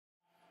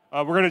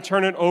We're going to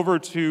turn it over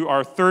to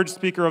our third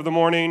speaker of the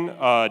morning,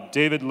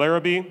 David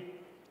Laribee.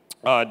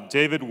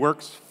 David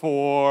works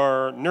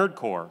for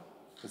Nerdcore.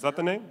 Is that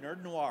the name?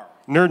 Nerd Noir.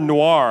 Nerd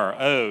Noir.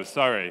 Oh,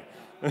 sorry.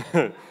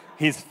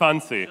 He's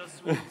fancy. Just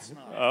sweet and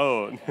snob.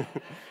 Oh,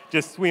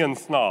 just sweet and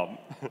snob.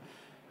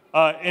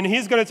 And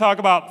he's going to talk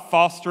about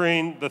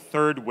fostering the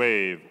third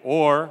wave,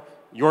 or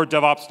your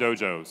DevOps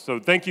Dojo. So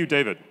thank you,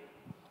 David.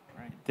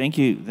 All right. Thank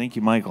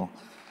you, Michael.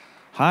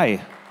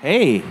 Hi.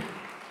 Hey.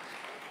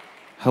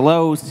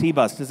 Hello,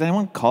 C-Bus. Does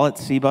anyone call it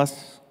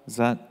C-Bus? Is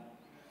it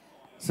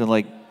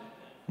like,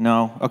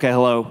 no? Okay,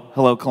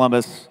 hello,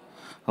 Columbus.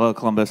 Hello,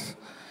 Columbus.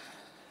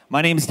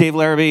 My name is Dave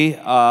Laribee.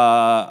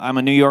 I'm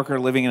a New Yorker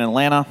living in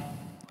Atlanta.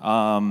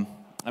 I'm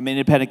an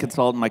independent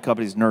consultant. My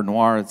company's Nerd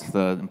Noir. It's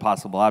the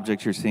impossible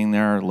objects you're seeing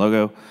there,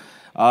 logo.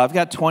 I've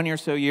got 20 or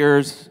so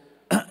years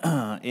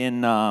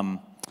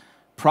in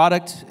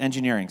product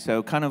engineering.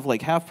 So kind of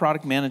like half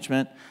product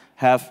management,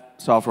 half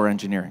software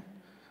engineering.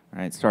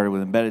 Right, started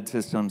with embedded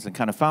systems and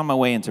kind of found my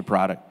way into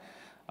product.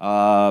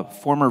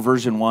 Former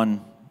version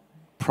 1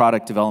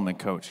 product development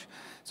coach.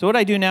 So what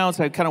I do now is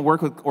I kind of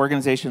work with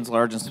organizations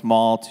large and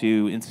small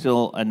to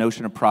instill a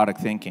notion of product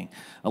thinking.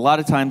 A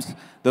lot of times,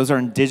 those are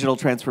in digital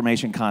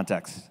transformation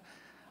contexts.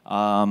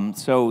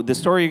 So the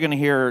story you're going to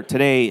hear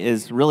today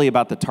is really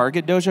about the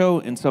Target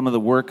Dojo and some of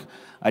the work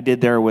I did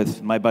there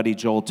with my buddy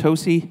Joel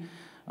Tosi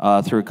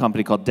through a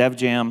company called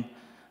DevJam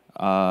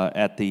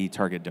at the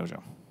Target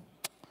Dojo.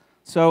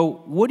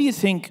 So what do you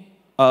think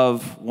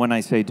of when I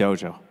say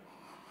dojo?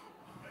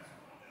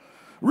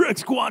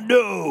 Rex Kwon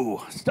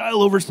Do,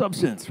 style over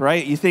substance,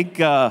 right? You think,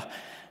 yeah,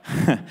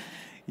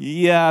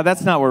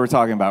 that's not what we're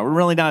talking about.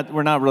 We're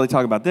not really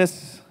talking about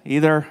this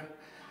either,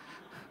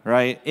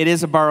 right? It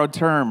is a borrowed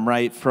term,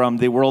 right, from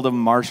the world of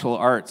martial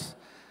arts.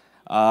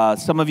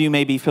 Some of you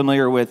may be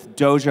familiar with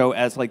dojo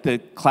as like the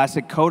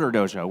classic coder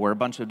dojo, where a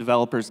bunch of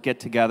developers get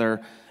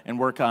together and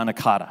work on a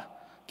kata,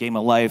 game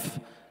of life.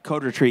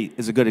 Code Retreat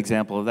is a good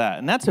example of that.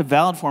 And that's a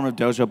valid form of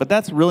dojo, but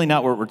that's really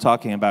not what we're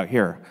talking about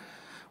here.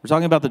 We're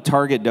talking about the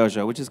Target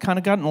Dojo, which has kind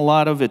of gotten a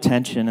lot of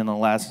attention in the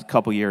last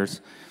couple years.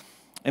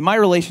 And my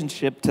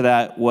relationship to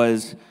that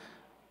was,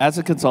 as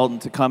a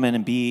consultant, to come in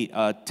and be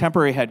a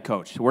temporary head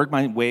coach, to work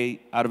my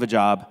way out of a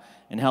job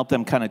and help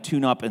them kind of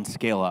tune up and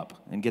scale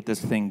up and get this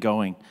thing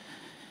going.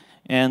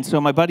 And so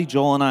my buddy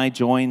Joel and I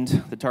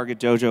joined the Target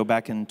Dojo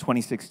back in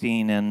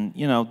 2016,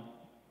 and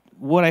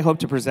what I hope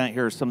to present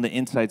here are some of the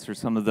insights or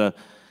some of the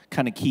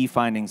kind of key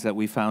findings that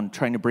we found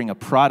trying to bring a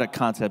product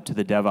concept to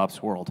the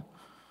DevOps world.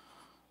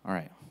 All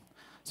right.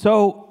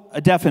 So a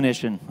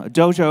definition. A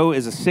dojo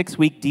is a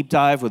 6-week deep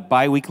dive with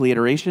bi-weekly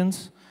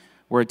iterations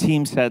where a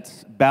team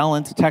sets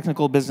balanced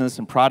technical, business,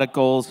 and product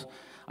goals,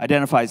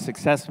 identifies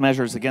success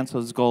measures against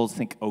those goals,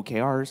 think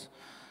OKRs,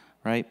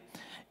 right?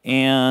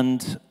 And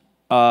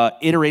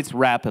iterates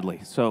rapidly.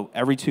 So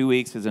every 2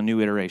 weeks is a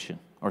new iteration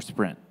or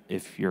sprint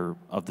if you're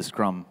of the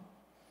Scrum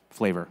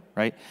flavor,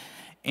 right?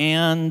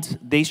 And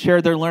they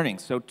share their learning.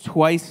 So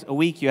twice a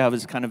week you have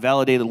this kind of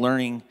validated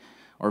learning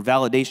or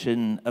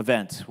validation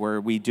event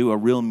where we do a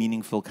real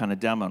meaningful kind of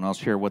demo, and I'll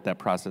share what that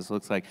process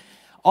looks like,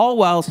 all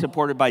while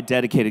supported by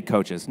dedicated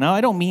coaches. Now,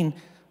 I don't mean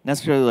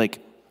necessarily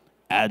like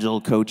agile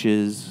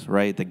coaches,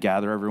 right, that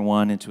gather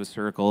everyone into a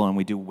circle and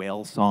we do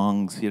whale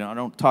songs. I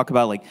don't talk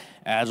about like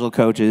agile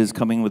coaches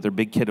coming with their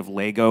big kit of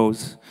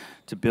Legos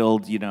to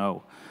build,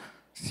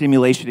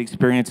 simulation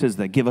experiences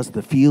that give us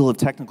the feel of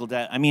technical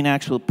debt. I mean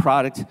actual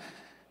product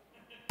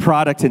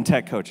and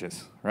tech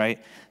coaches,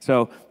 right?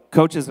 So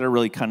coaches that are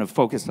really kind of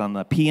focused on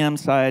the PM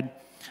side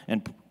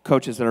and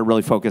coaches that are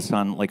really focused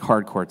on like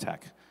hardcore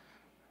tech.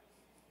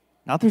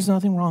 Not there's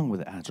nothing wrong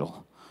with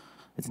Agile.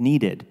 It's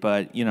needed,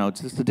 but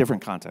it's just a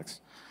different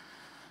context.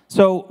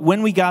 So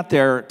when we got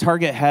there,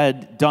 Target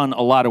had done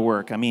a lot of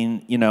work. I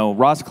mean,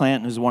 Ross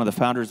Clanton, who's one of the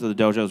founders of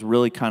the dojos,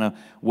 really kind of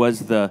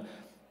was the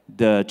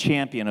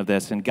champion of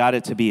this and got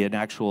it to be an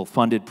actual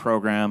funded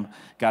program,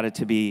 got it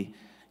to be,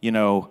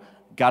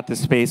 got the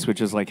space, which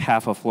is like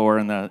half a floor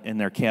in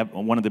their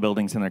one of the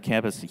buildings in their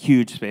campus, a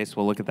huge space.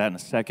 We'll look at that in a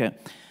second.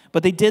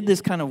 But they did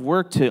this kind of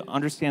work to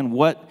understand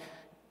what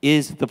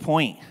is the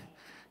point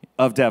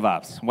of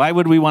DevOps. Why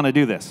would we want to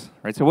do this,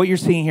 right? So what you're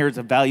seeing here is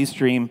a value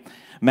stream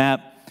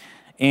map,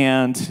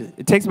 and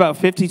it takes about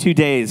 52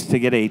 days to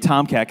get a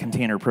Tomcat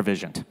container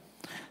provisioned.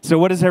 So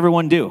what does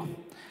everyone do?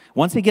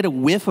 Once they get a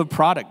whiff of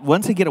product,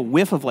 once they get a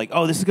whiff of like,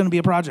 oh, this is going to be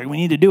a project, we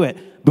need to do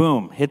it,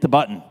 boom, hit the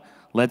button.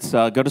 Let's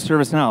go to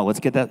ServiceNow. Let's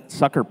get that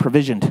sucker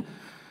provisioned,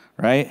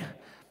 right,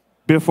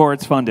 before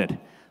it's funded.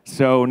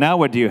 So now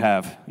what do you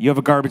have? You have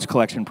a garbage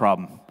collection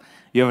problem.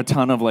 You have a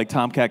ton of like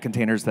Tomcat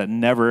containers that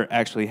never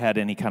actually had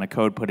any kind of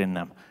code put in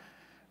them,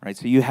 right?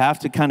 So you have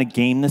to kind of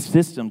game the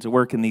system to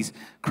work in these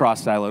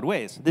cross-siloed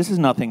ways. This is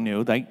nothing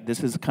new.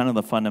 This is kind of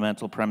the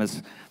fundamental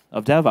premise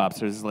of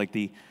DevOps. There's like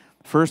the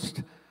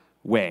first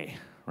way,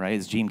 right?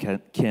 As Gene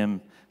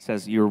Kim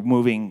says, you're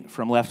moving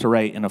from left to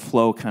right in a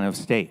flow kind of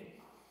state.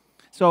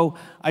 So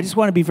I just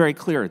want to be very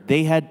clear.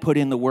 They had put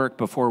in the work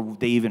before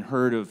they even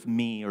heard of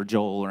me or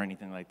Joel or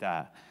anything like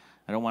that.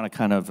 I don't want to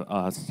kind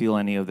of steal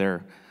any of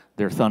their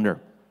thunder.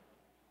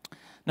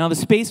 Now, the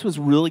space was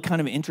really kind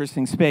of an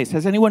interesting space.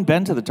 Has anyone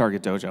been to the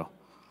Target Dojo?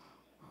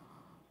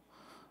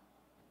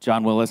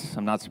 John Willis,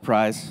 I'm not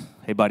surprised.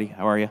 Hey, buddy,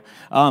 how are you?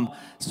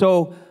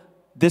 So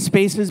this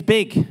space is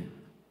big.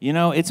 You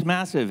know, it's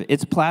massive.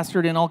 It's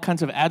plastered in all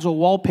kinds of agile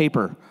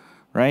wallpaper,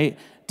 right?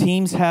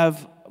 Teams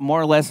have more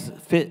or less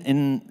fit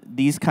in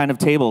these kind of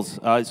tables.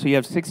 So you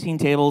have 16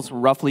 tables.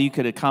 Roughly, you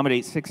could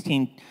accommodate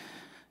 16,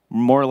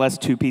 more or less,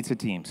 2 pizza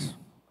teams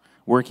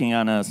working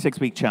on a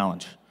 6-week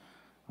challenge,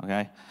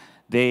 okay?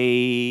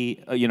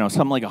 They, you know,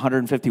 something like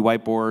 150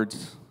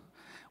 whiteboards.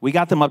 We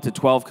got them up to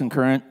 12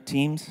 concurrent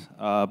teams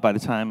by the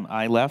time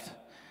I left.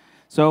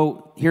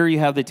 So here you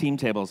have the team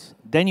tables.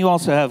 Then you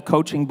also have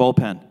coaching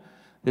bullpen.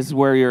 This is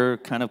where your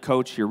kind of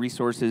coach, your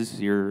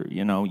resources, your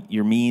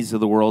me's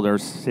of the world are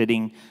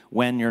sitting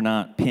when you're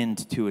not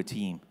pinned to a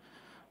team,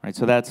 right?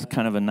 So that's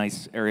kind of a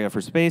nice area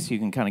for space. You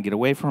can kind of get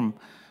away from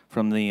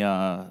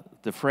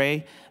the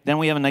fray. Then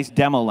we have a nice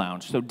demo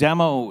lounge. So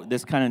demo,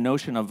 this kind of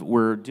notion of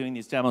we're doing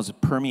these demos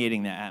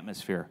permeating the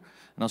atmosphere.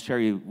 And I'll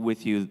share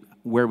with you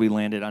where we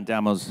landed on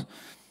demos,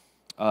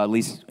 at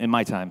least in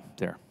my time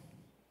there.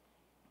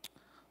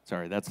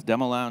 Sorry, that's the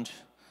demo lounge.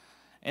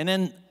 And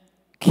then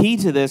key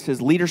to this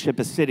is leadership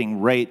is sitting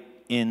right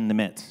in the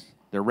midst.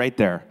 They're right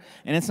there.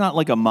 And it's not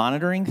like a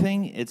monitoring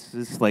thing. It's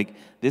just like,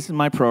 this is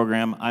my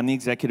program. I'm the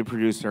executive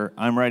producer.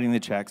 I'm writing the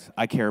checks.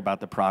 I care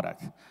about the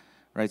product.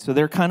 Right? So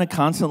they're kind of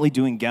constantly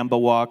doing Gemba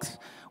walks,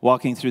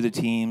 walking through the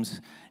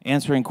teams,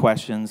 answering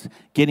questions,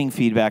 getting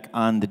feedback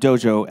on the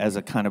dojo as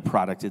a kind of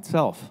product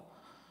itself.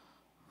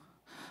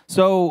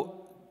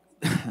 So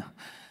a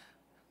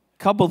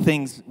couple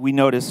things we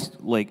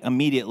noticed like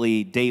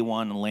immediately day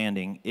one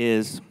landing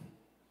is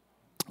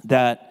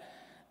that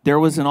there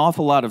was an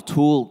awful lot of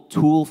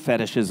tool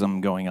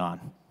fetishism going on,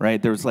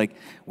 right? There was like,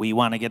 we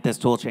want to get this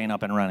tool chain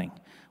up and running.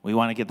 We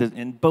want to get this,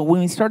 but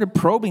when we started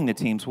probing the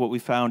teams, what we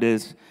found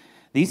is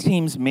these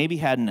teams maybe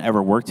hadn't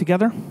ever worked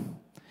together,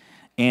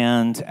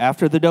 and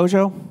after the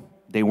dojo,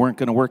 they weren't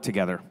going to work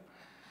together.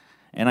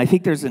 And I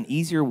think there's an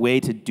easier way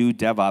to do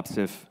DevOps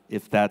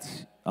if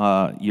that's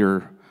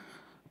your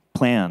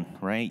plan,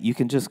 right? You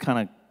can just kind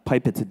of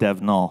pipe it to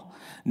dev null.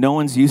 No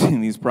one's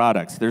using these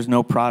products. There's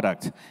no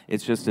product.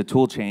 It's just a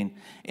tool chain.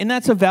 And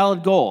that's a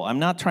valid goal. I'm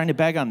not trying to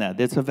beg on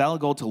that. It's a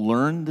valid goal to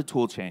learn the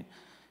tool chain.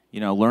 You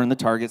know, learn the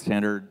target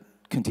standard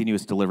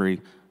continuous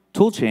delivery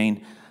tool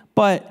chain,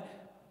 but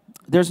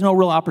there's no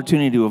real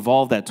opportunity to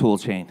evolve that tool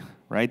chain,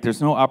 right?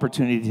 There's no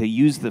opportunity to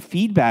use the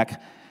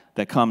feedback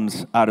that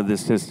comes out of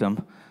this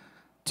system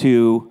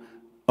to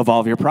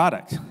evolve your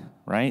product,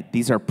 right?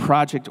 These are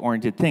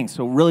project-oriented things.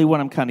 So really what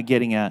I'm kind of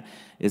getting at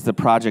is the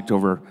project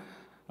over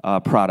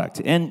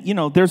product. And, you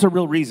know, there's a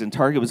real reason.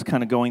 Target was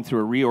kind of going through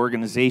a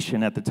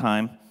reorganization at the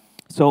time.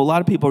 So a lot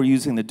of people are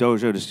using the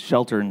dojo to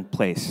shelter in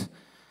place.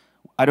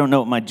 I don't know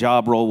what my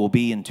job role will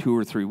be in 2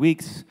 or 3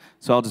 weeks,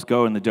 so I'll just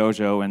go in the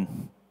dojo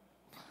and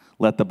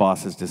let the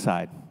bosses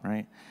decide,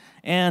 right?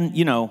 And,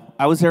 you know,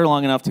 I was there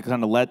long enough to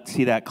kind of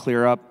see that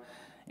clear up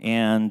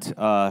and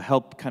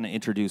help kind of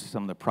introduce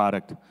some of the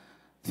product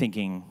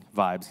thinking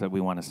vibes that we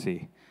want to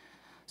see.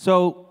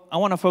 So I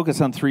want to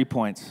focus on 3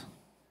 points.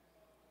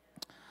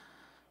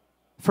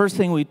 First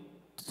thing we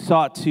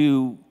sought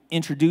to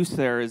introduce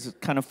there is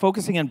kind of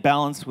focusing on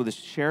balance with a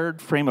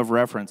shared frame of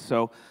reference.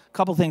 So a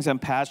couple things I'm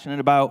passionate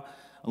about: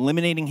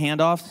 eliminating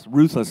handoffs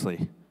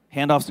ruthlessly.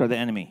 Handoffs are the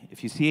enemy.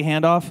 If you see a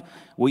handoff,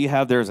 what you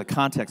have there is a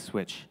context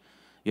switch.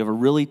 You have a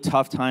really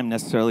tough time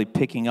necessarily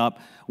picking up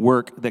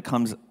work that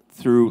comes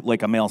through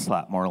like a mail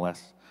slot, more or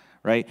less,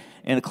 right?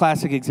 And a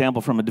classic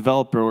example from a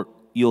developer,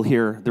 you'll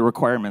hear the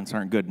requirements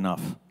aren't good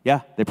enough.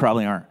 Yeah, they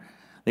probably aren't.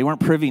 They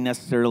weren't privy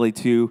necessarily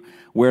to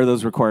where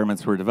those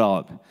requirements were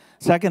developed.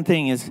 Second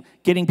thing is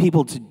getting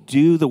people to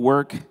do the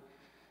work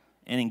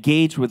and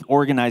engage with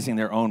organizing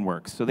their own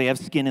work, so they have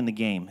skin in the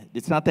game.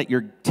 It's not that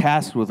you're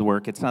tasked with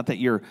work. It's not that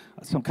you're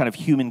some kind of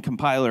human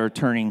compiler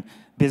turning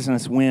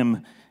business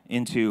whim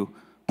into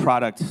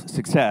product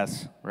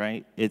success,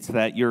 right? It's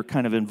that you're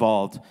kind of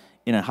involved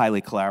in a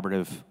highly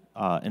collaborative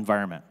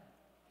environment.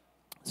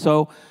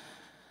 So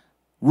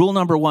rule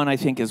number 1, I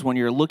think, is when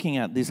you're looking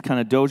at these kind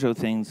of dojo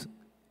things,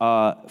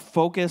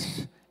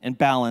 focus and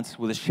balance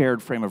with a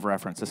shared frame of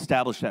reference.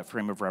 Establish that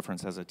frame of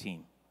reference as a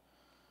team.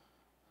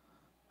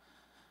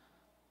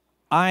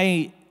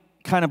 I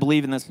kind of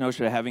believe in this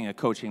notion of having a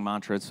coaching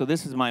mantra. So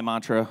this is my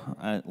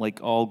mantra. Like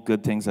all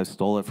good things, I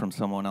stole it from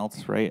someone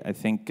else, right? I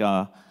think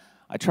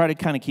I try to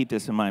kind of keep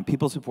this in mind.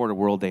 People support a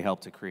world they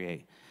help to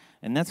create.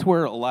 And that's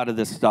where a lot of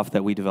this stuff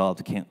that we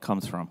developed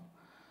comes from.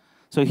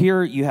 So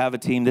here you have a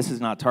team. This is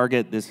not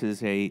Target. This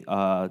is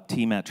a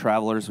team at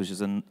Travelers, which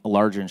is a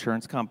large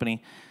insurance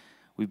company.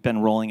 We've been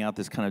rolling out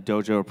this kind of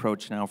dojo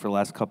approach now for the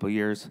last couple of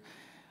years.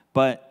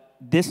 But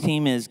this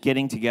team is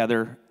getting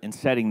together and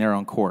setting their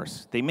own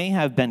course. They may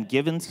have been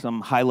given some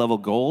high-level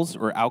goals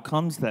or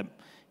outcomes that,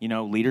 you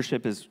know,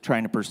 leadership is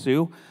trying to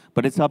pursue,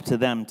 but it's up to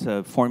them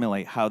to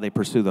formulate how they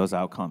pursue those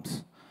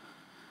outcomes.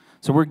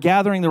 So we're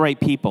gathering the right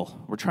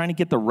people. We're trying to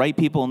get the right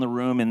people in the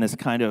room in this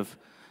kind of,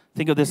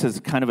 think of this as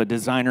kind of a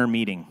designer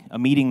meeting, a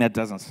meeting that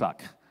doesn't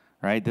suck,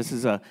 right? This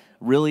is a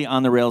really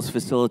on-the-rails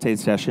facilitated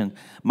session.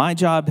 My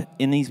job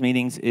in these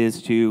meetings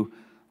is to,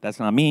 that's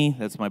not me,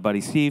 that's my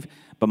buddy Steve,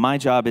 but my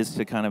job is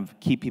to kind of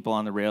keep people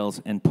on the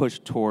rails and push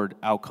toward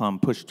outcome,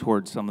 push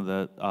toward some of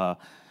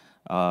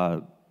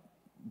the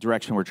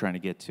direction we're trying to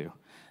get to.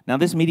 Now,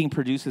 this meeting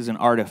produces an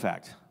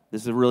artifact.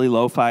 This is a really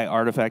lo-fi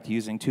artifact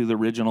using two of the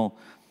original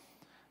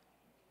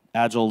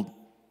Agile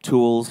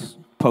tools,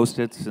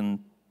 Post-its and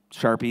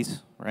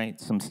Sharpies, right?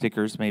 Some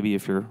stickers, maybe,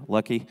 if you're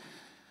lucky.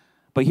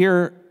 But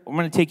here, I'm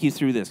going to take you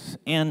through this.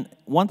 And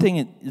one thing,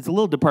 it's a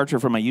little departure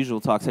from my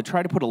usual talks. I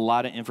try to put a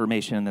lot of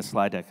information in this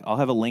slide deck. I'll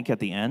have a link at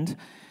the end.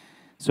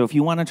 So if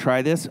you want to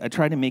try this, I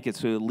try to make it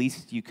so at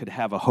least you could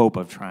have a hope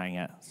of trying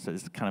it. So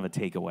it's kind of a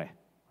takeaway,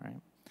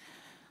 right?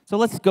 So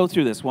let's go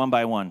through this one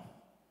by one.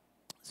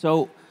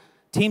 So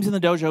teams in the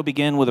dojo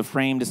begin with a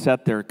frame to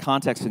set their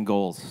context and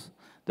goals.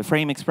 The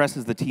frame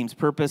expresses the team's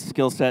purpose,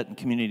 skill set, and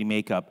community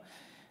makeup.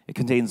 It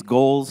contains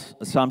goals,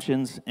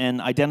 assumptions, and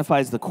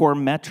identifies the core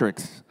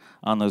metrics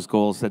on those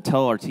goals that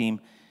tell our team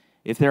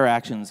if their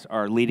actions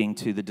are leading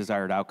to the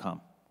desired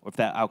outcome, or if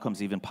that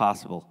outcome's even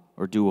possible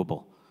or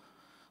doable.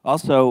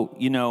 Also,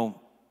 you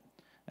know,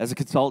 as a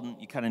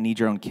consultant, you kind of need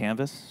your own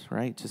canvas,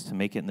 right, just to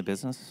make it in the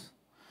business.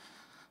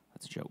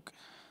 That's a joke.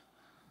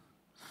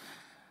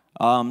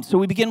 So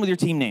we begin with your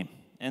team name.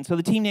 And so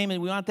the team name, we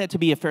want that to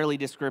be a fairly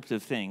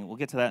descriptive thing. We'll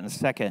get to that in a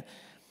second.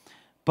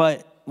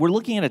 But we're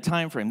looking at a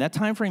time frame. That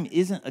time frame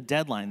isn't a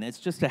deadline. It's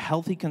just a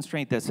healthy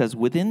constraint that says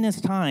within this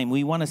time,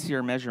 we want to see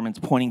our measurements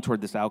pointing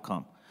toward this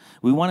outcome.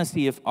 We want to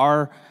see if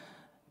our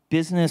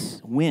business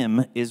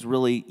whim is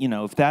really, you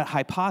know, if that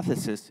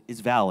hypothesis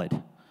is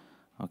valid,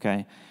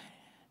 okay?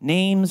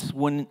 Names,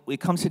 when it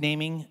comes to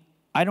naming,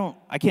 I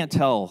can't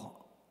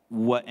tell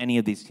what any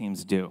of these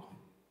teams do.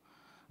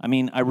 I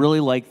mean, I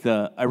really like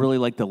the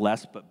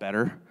less but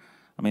better.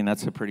 I mean,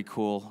 that's a pretty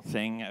cool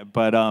thing.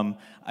 But I'm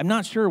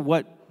not sure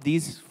what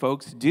these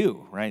folks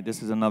do, right?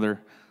 This is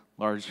another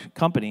large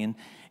company.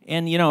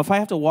 And you know, if I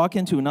have to walk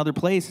into another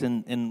place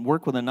and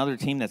work with another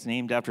team that's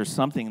named after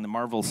something in the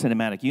Marvel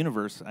Cinematic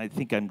Universe, I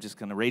think I'm just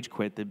going to rage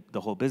quit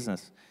the whole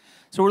business.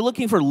 So we're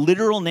looking for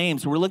literal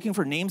names. We're looking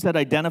for names that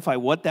identify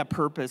what the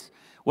purpose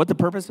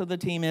of the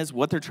team is,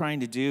 what they're trying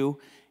to do.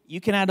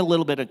 You can add a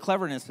little bit of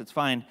cleverness, it's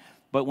fine.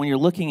 But when you're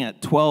looking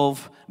at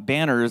 12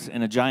 banners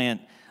in a giant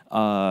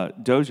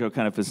dojo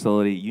kind of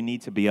facility, you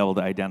need to be able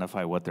to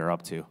identify what they're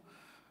up to,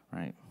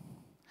 right?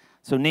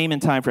 So name and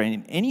time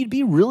frame. And you'd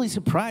be really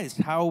surprised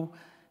how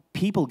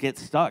people get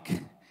stuck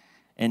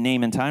in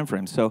name and time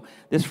frame. So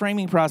this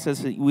framing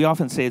process, we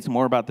often say it's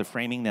more about the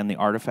framing than the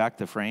artifact,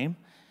 the frame.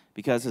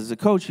 Because as a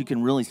coach, you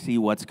can really see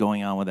what's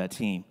going on with that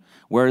team.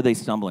 Where are they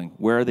stumbling?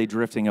 Where are they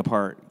drifting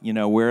apart? You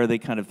know, where are they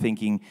kind of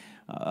thinking,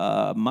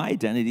 my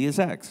identity is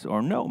X,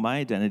 or no, my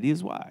identity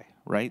is Y,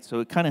 right?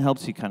 So it kind of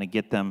helps you kind of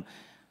get them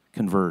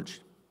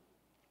converged.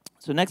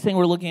 So next thing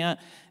we're looking at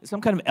is some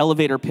kind of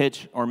elevator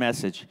pitch or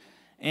message.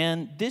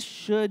 And this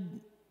should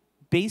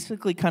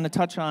basically kind of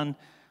touch on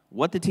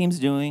what the team's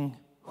doing,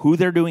 who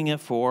they're doing it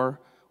for,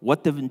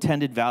 what the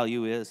intended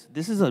value is.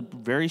 This is a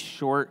very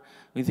short,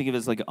 we think of it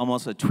as like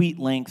almost a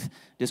tweet-length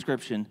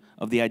description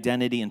of the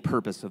identity and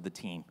purpose of the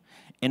team.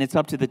 And it's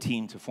up to the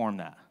team to form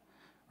that,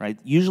 right?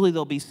 Usually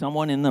there'll be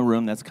someone in the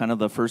room that's kind of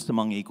the first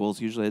among equals.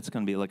 Usually it's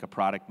going to be like a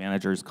product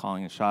manager who's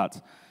calling the shots,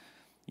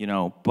 you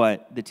know,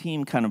 but the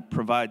team kind of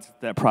provides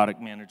that product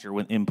manager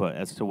with input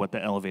as to what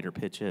the elevator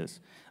pitch is.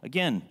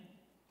 Again,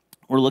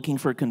 we're looking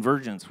for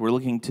convergence. We're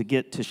looking to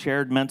get to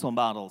shared mental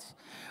models.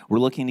 We're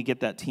looking to get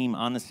that team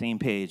on the same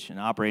page and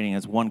operating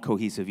as one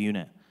cohesive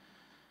unit.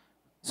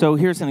 So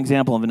here's an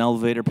example of an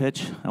elevator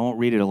pitch. I won't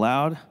read it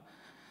aloud.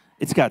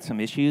 It's got some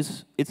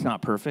issues. It's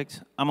not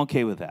perfect. I'm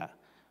okay with that,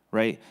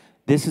 right?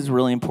 This is a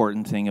really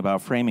important thing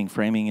about framing.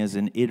 Framing is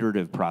an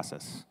iterative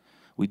process.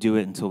 We do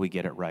it until we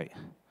get it right.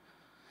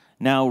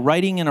 Now,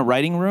 writing in a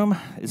writing room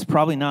is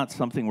probably not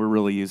something we're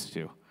really used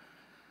to.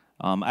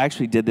 I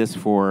actually did this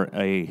for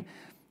a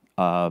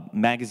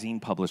magazine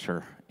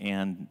publisher,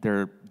 and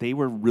they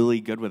were really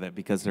good with it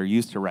because they're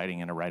used to writing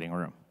in a writing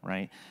room,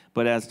 right?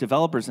 But as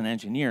developers and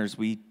engineers,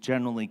 we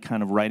generally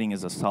kind of writing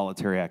as a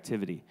solitary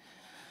activity.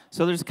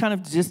 So there's kind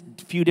of just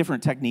a few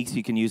different techniques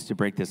you can use to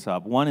break this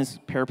up. One is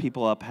pair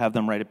people up, have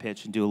them write a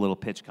pitch, and do a little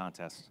pitch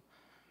contest.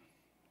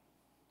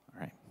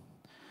 All right.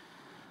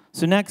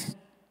 So next,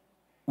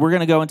 we're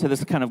going to go into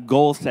this kind of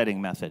goal-setting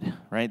method,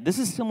 right? This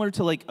is similar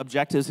to like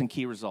objectives and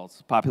key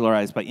results,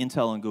 popularized by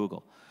Intel and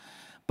Google.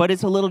 But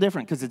it's a little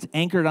different because it's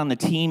anchored on the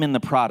team and the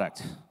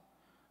product,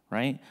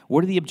 right?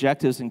 What are the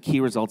objectives and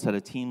key results at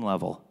a team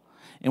level?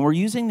 And we're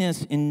using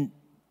this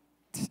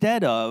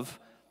instead of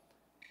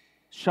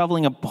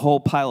shoveling a whole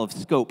pile of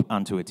scope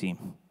onto a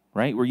team,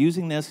 right? We're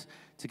using this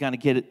to kind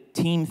of get a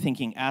team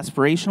thinking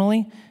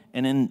aspirationally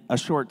and in a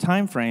short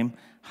time frame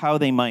how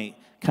they might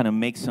kind of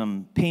make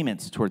some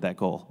payments toward that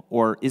goal,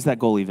 or is that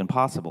goal even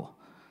possible?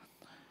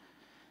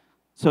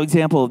 So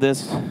example of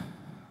this,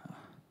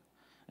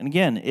 And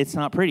again, it's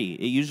not pretty.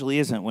 It usually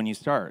isn't when you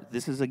start.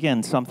 This is,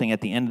 again, something at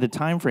the end of the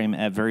time frame,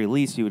 at very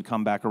least, you would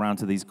come back around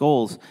to these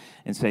goals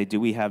and say, do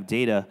we have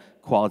data,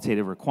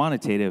 qualitative or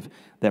quantitative,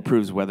 that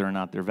proves whether or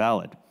not they're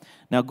valid?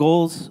 Now,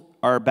 goals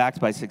are backed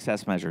by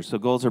success measures. So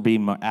goals are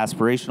being more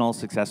aspirational,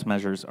 success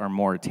measures are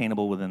more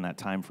attainable within that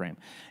time frame.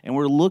 And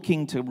we're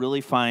looking to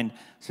really find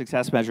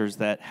success measures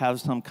that have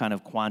some kind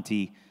of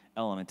quanti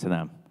element to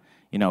them.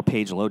 You know,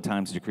 page load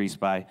times decreased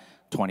by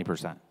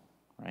 20%,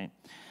 right?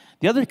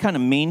 The other kind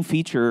of main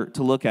feature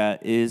to look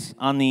at is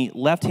on the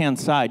left-hand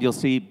side, you'll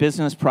see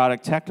business,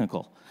 product,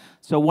 technical.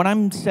 So when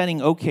I'm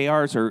setting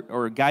OKRs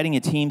or guiding a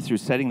team through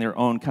setting their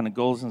own kind of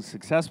goals and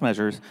success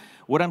measures,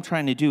 what I'm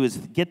trying to do is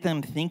get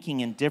them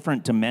thinking in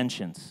different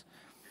dimensions.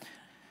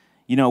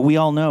 You know, we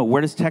all know,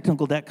 where does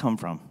technical debt come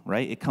from,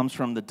 right? It comes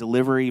from the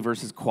delivery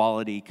versus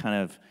quality kind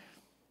of,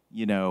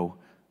 you know,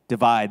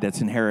 divide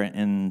that's inherent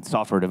in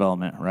software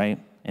development, right?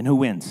 And who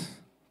wins?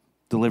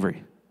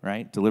 Delivery.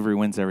 Right? Delivery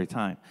wins every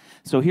time.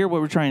 So here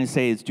what we're trying to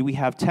say is, do we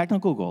have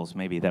technical goals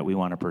maybe that we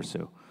want to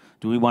pursue?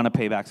 Do we want to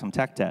pay back some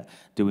tech debt?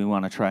 Do we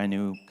want to try a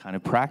new kind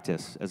of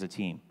practice as a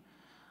team?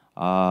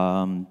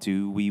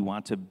 Do we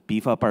want to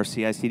beef up our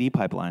CI/CD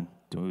pipeline?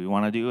 Do we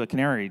want to do a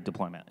canary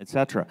deployment, et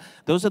cetera?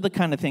 Those are the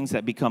kind of things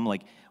that become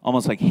like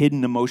almost like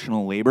hidden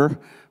emotional labor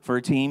for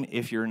a team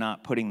if you're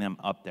not putting them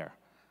up there.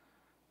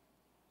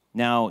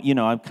 Now, you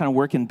know, I'm kind of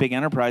working big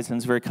enterprise, and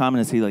it's very common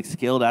to see like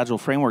scaled agile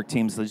framework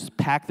teams that just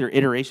pack their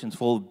iterations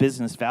full of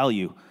business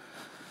value.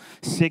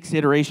 6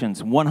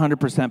 iterations,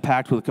 100%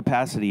 packed with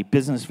capacity,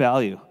 business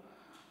value.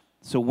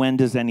 So when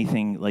does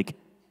anything, like,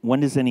 when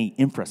does any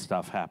infra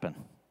stuff happen?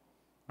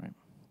 Right?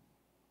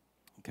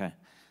 Okay.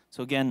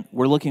 So again,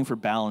 we're looking for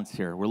balance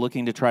here. We're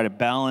looking to try to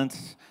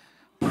balance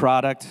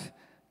product,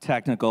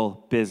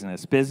 technical,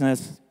 business.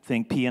 Business,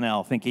 think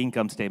P&L, think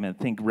income statement,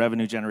 think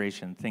revenue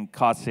generation, think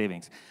cost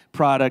savings.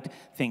 Product,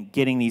 think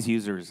getting these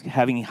users,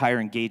 having higher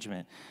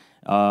engagement,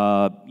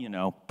 you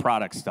know,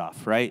 product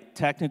stuff, right?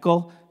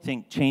 Technical,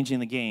 think changing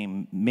the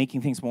game,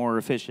 making things more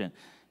efficient,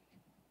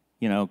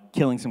 you know,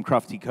 killing some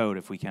crufty code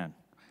if we can.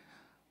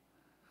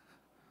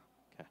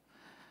 Okay.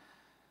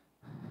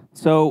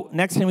 So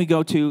next thing we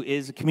go to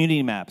is a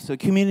community map. So a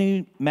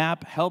community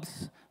map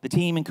helps the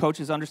team and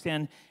coaches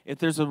understand if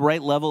there's a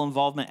right level of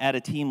involvement at a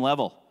team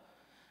level.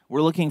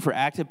 We're looking for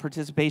active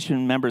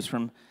participation members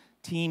from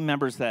team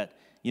members that,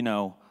 you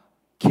know,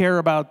 care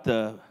about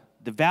the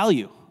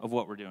value of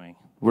what we're doing.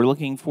 We're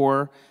looking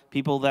for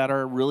people that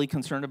are really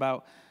concerned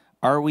about,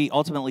 are we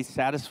ultimately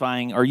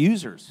satisfying our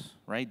users,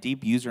 right?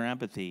 Deep user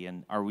empathy,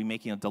 and are we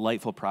making a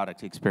delightful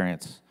product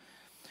experience?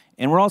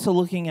 And we're also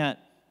looking at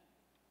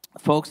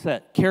folks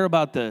that care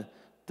about the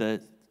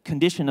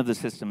condition of the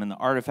system and the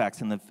artifacts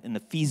and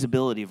the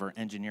feasibility of our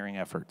engineering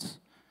efforts.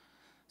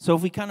 So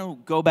if we kind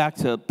of go back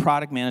to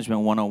product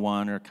management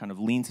 101 or kind of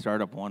lean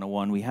startup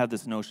 101, we have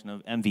this notion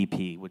of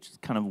MVP, which is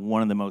kind of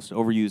one of the most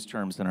overused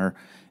terms in our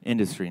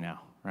industry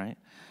now, right?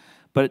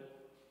 But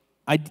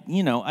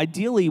you know,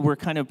 ideally, we're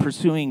kind of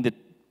pursuing the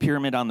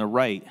pyramid on the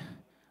right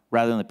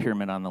rather than the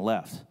pyramid on the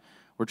left.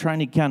 We're trying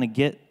to kind of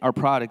get our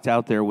product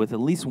out there with at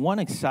least one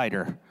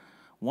exciter,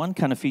 one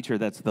kind of feature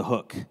that's the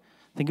hook.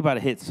 Think about a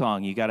hit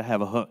song. You got to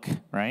have a hook,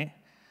 right?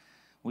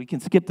 We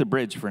can skip the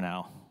bridge for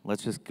now.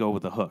 Let's just go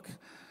with the hook.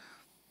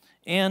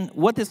 And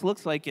what this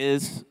looks like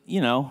is,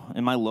 you know,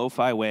 in my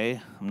lo-fi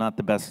way, I'm not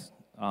the best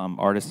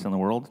artist in the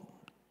world,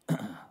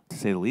 to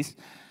say the least,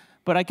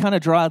 but I kind of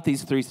draw out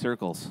these 3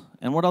 circles.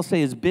 And what I'll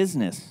say is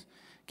business,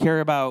 care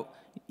about,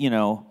 you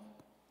know,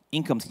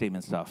 income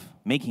statement stuff,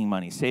 making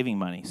money,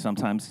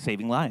 sometimes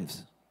saving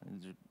lives,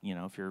 you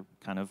know, if you're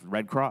kind of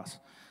Red Cross.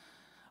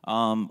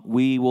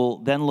 We will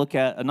then look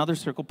at another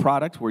circle,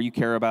 product, where you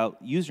care about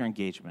user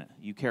engagement.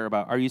 You care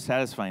about, are you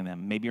satisfying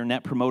them? Maybe your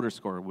net promoter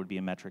score would be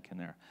a metric in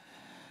there.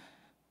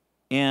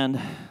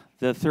 And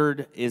the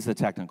third is the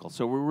technical.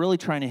 So we're really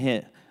trying to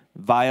hit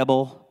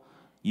viable,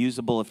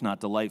 usable, if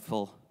not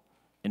delightful,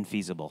 and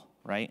feasible,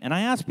 right? And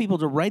I ask people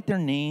to write their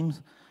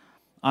names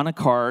on a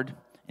card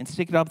and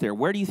stick it up there.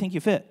 Where do you think you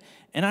fit?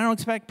 And I don't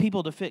expect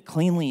people to fit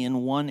cleanly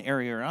in one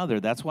area or other.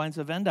 That's why it's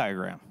a Venn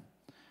diagram.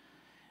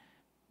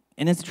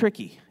 And it's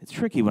tricky. It's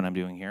tricky what I'm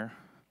doing here.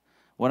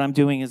 What I'm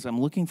doing is I'm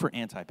looking for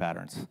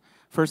anti-patterns.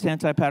 First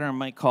anti-pattern I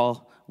might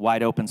call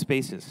wide open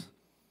spaces.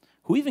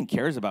 Who even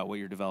cares about what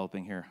you're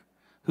developing here?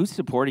 Who's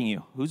supporting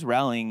you? Who's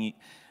rallying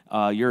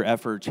your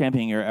effort,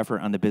 championing your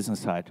effort on the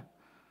business side,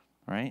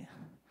 right?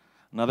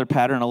 Another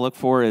pattern I'll look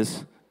for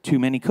is too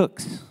many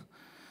cooks,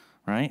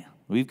 right?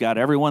 We've got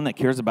everyone that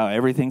cares about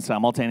everything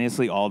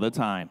simultaneously all the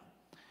time.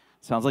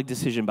 Sounds like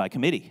decision by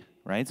committee,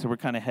 right? So we're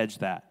kind of hedge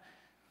that.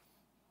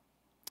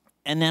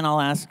 And then I'll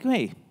ask,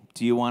 hey,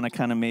 do you want to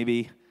kind of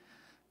maybe,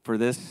 for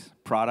this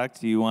product,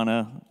 do you want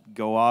to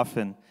go off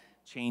and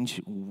change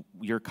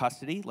your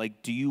custody?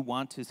 Like, do you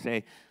want to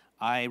say,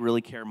 I really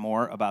care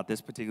more about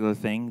this particular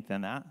thing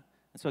than that?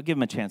 And so I'll give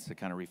them a chance to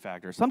kind of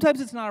refactor. Sometimes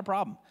it's not a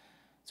problem.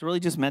 It's really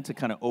just meant to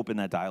kind of open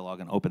that dialogue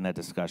and open that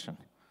discussion.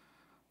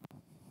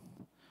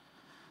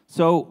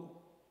 So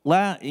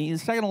The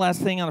second to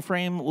last thing on the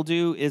frame we'll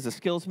do is a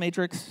skills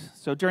matrix.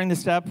 So during this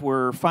step,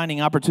 we're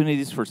finding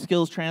opportunities for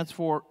skills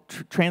transfer,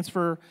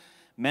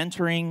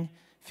 mentoring,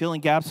 filling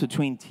gaps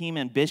between team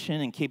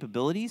ambition and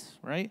capabilities,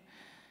 right?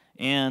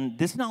 And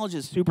this knowledge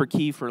is super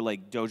key for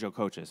like dojo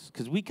coaches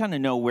because we kind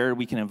of know where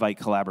we can invite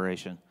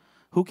collaboration.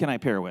 Who can I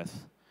pair with,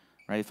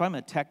 right? If I'm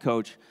a tech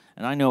coach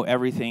and I know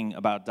everything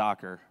about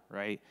Docker,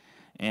 right?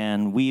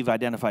 And we've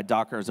identified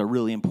Docker as a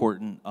really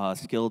important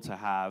skill to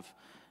have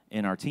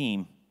in our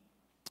team,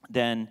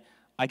 then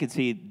I could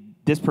see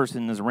this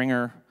person is a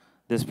ringer,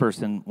 this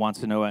person wants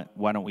to know it,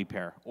 why don't we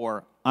pair?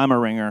 Or I'm a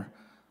ringer,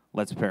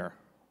 let's pair,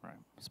 right?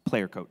 It's a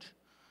player coach.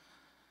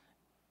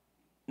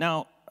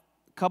 Now,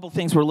 a couple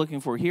things we're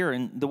looking for here,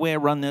 and the way I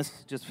run this,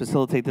 just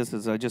facilitate this,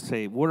 is I just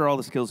say, what are all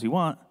the skills you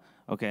want?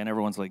 Okay, and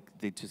everyone's like,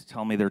 they just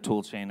tell me their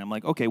tool chain. I'm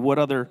like, okay, what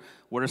are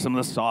some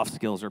of the soft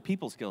skills or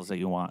people skills that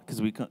you want?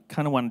 Because we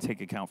kind of want to take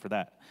account for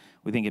that.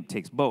 We think it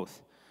takes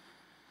both.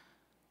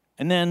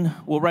 And then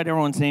we'll write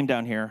everyone's name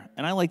down here.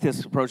 And I like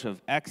this approach of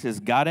X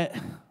is got it,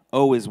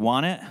 O is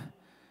want it,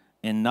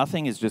 and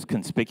nothing is just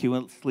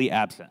conspicuously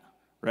absent,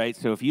 right?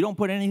 So if you don't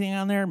put anything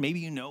on there, maybe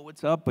you know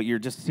what's up, but you're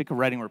just sick of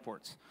writing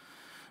reports,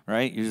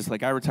 right? You're just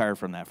like, I retired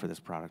from that for this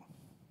product.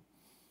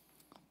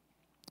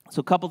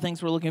 So a couple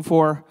things we're looking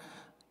for.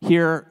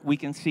 Here we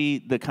can see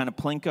the kind of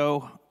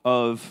plinko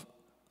of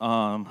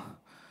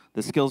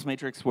the skills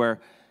matrix where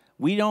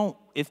we don't,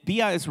 if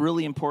BI is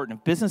really important,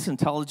 if business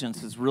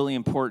intelligence is really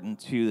important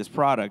to this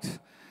product,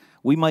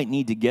 we might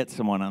need to get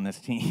someone on this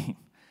team.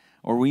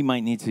 Or we might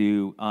need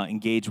to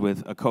engage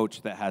with a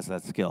coach that has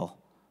that skill,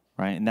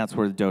 right? And that's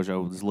where the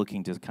dojo is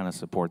looking to kind of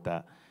support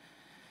that.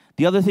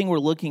 The other thing we're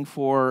looking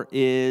for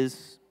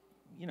is,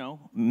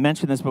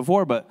 mentioned this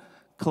before, but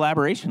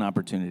collaboration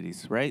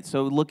opportunities, right?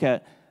 So look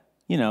at,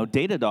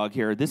 Datadog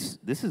here. This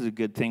is a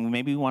good thing.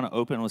 Maybe we want to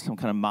open with some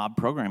kind of mob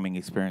programming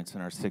experience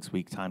in our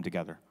 6-week time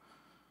together.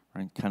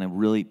 Right, kind of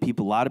really,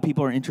 a lot of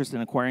people are interested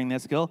in acquiring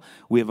that skill.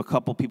 We have a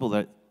couple people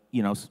that,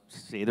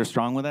 say they're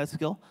strong with that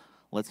skill.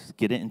 Let's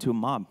get it into a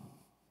mob.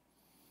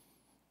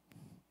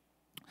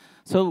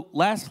 So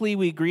lastly,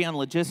 we agree on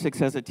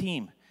logistics as a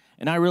team.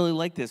 And I really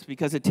like this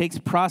because it takes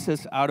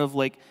process out of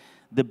like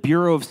the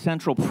Bureau of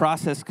Central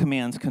Process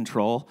Commands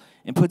control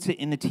and puts it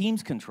in the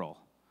team's control.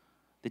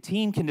 The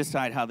team can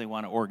decide how they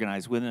want to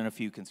organize within a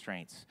few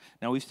constraints.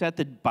 Now, we've set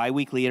the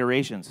biweekly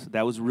iterations.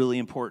 That was really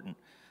important.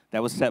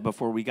 That was set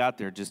before we got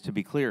there, just to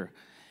be clear.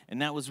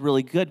 And that was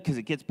really good because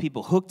it gets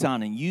people hooked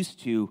on and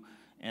used to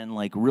and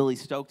like really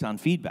stoked on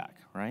feedback,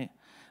 right?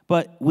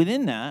 But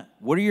within that,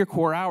 what are your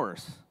core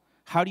hours?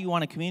 How do you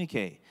want to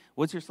communicate?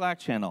 What's your Slack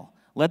channel?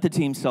 Let the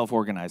team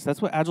self-organize.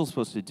 That's what Agile's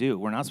supposed to do.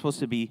 We're not supposed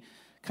to be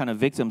kind of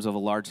victims of a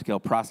large-scale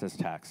process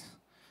tax.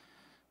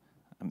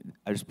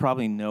 There's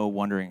probably no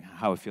wondering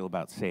how I feel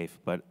about SAFe,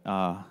 but,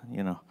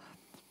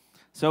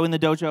 So in the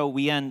dojo,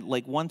 we end,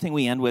 one thing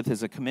we end with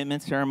is a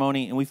commitment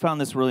ceremony, and we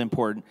found this really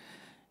important.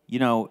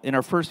 In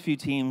our first few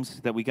teams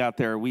that we got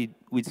there, we'd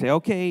say,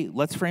 okay,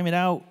 let's frame it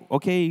out.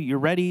 Okay, you're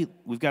ready.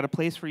 We've got a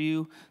place for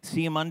you.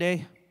 See you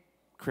Monday.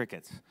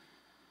 Crickets.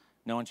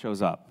 No one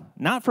shows up.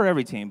 Not for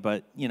every team,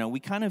 but, we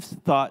kind of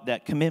thought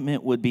that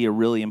commitment would be a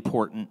really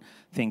important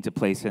thing to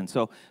place in.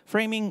 So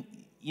framing,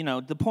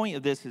 the point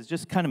of this is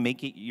just kind of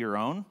make it your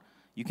own.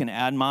 You can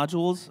add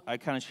modules. I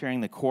kind of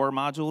sharing the core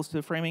modules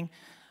to framing.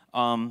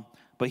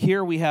 But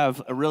here we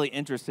have a really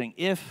interesting,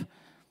 if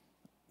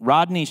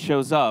Rodney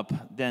shows up,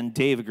 then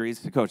Dave agrees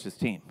to coach his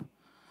team,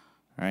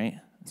 right?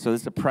 So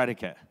this is a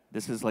predicate.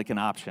 This is like an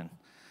option,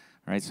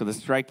 right? So the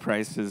strike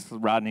price is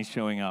Rodney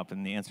showing up,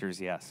 and the answer is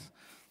yes.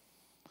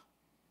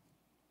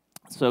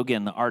 So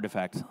again, the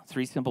artifact,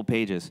 3 simple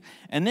pages.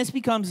 And this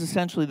becomes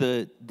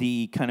essentially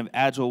the kind of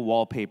Agile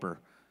wallpaper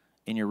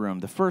in your room,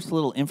 the first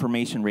little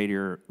information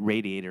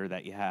radiator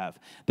that you have.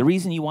 The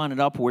reason you want it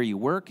up where you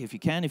work, if you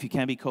can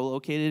be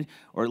co-located,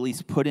 or at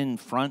least put in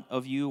front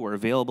of you or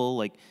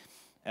available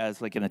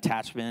as an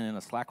attachment in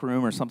a Slack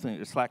room or something,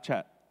 a Slack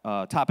chat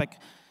topic,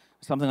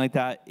 something like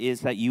that,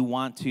 is that you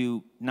want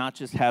to not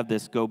just have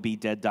this go be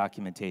dead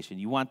documentation.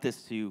 You want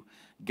this to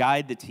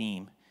guide the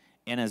team,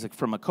 and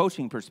from a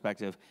coaching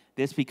perspective,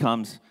 this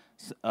becomes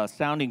a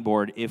sounding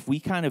board. If we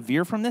kind of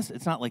veer from this,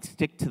 it's not like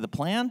stick to the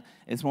plan.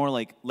 It's more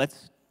like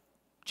let's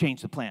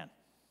change the plan,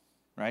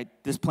 right?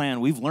 This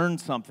plan, we've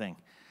learned something.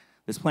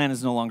 This plan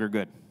is no longer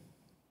good.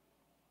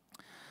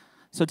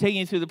 So taking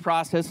you through the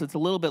process, it's a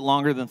little bit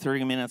longer than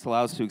 30 minutes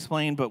allows to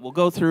explain, but we'll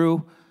go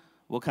through,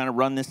 we'll kind of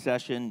run this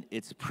session.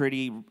 It's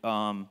pretty,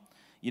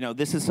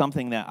 this is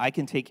something that I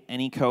can take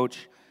any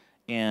coach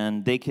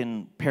and they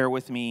can pair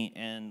with me,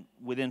 and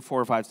within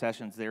 4 or 5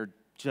 sessions, they're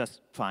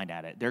just fine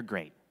at it. They're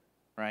great,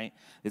 right?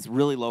 It's a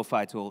really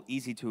lo-fi tool,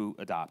 easy to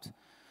adopt.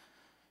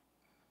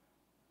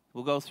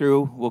 We'll go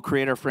through, we'll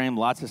create our frame,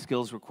 lots of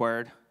skills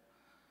required,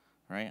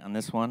 right, on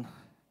this one.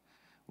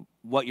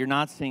 What you're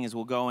not seeing is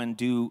we'll go and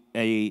do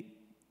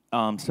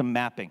some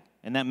mapping,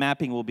 and that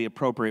mapping will be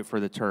appropriate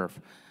for the turf.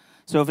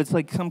 So if it's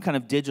like some kind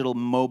of digital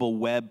mobile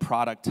web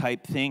product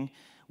type thing,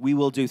 we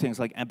will do things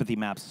like empathy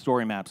maps,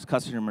 story maps,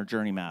 customer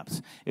journey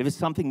maps. If it's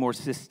something more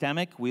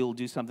systemic, we will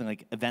do something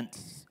like event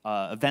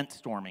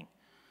storming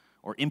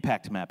or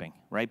impact mapping,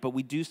 right? But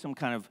we do some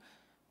kind of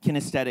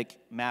kinesthetic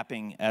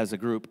mapping as a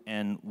group,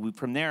 and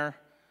from there,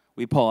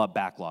 we pull up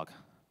backlog.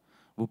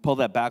 We'll pull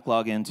that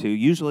backlog into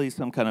usually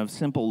some kind of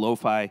simple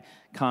lo-fi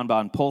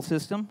Kanban pull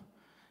system,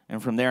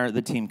 and from there,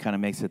 the team kind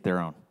of makes it their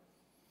own.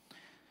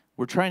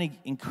 We're trying to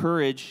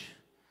encourage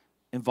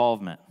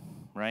involvement,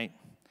 right?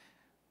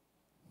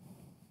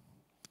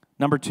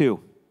 Number 2.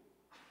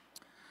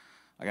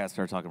 I gotta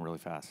start talking really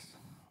fast.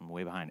 I'm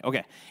way behind.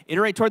 Okay,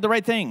 iterate toward the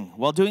right thing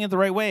while doing it the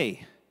right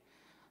way.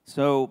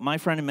 So my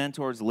friend and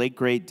mentor, late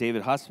great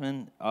David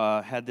Hussman,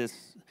 had this.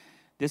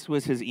 This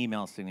was his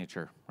email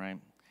signature, right?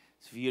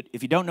 So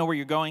if you don't know where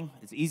you're going,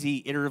 it's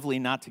easy iteratively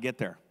not to get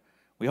there.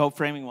 We hope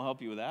framing will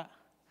help you with that.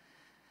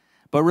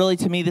 But really,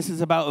 to me, this is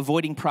about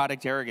avoiding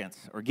product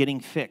arrogance or getting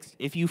fixed.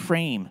 If you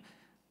frame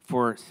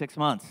for 6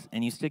 months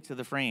and you stick to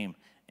the frame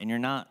and you're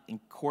not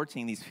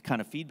courting these kind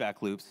of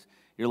feedback loops,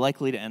 you're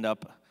likely to end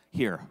up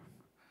here.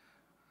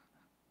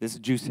 This is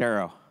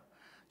Juicero.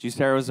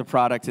 Juicero is a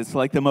product. It's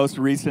like the most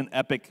recent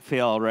epic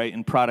fail, right,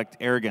 in product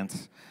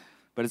arrogance.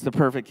 But it's the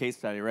perfect case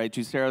study, right?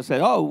 Juicero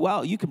said, oh,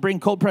 wow, you can bring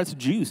cold-pressed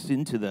juice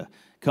into the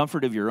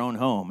comfort of your own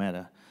home at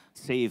a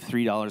save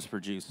 $3 per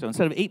juice. So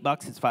instead of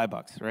 $8, it's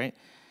 $5, right?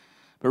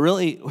 But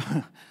really,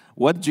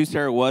 what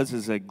Juicero was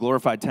is a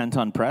glorified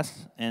 10-ton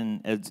press,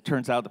 and it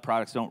turns out the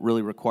products don't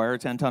really require a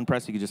 10-ton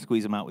press. You can just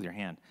squeeze them out with your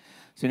hand.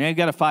 So now you've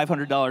got a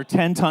 $500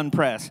 10-ton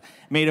press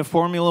made of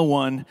Formula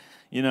One,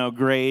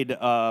 grade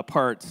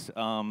parts.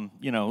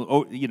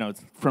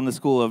 It's from the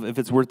school of if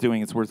it's worth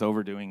doing, it's worth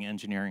overdoing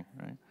engineering,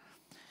 right?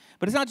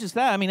 But it's not just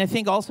that. I mean, I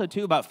think also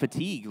too about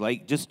fatigue,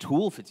 like just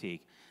tool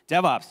fatigue.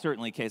 DevOps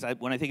certainly case.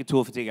 When I think of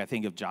tool fatigue, I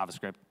think of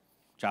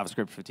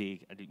JavaScript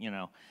fatigue,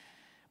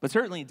 But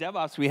certainly in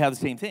DevOps, we have the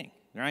same thing,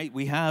 right?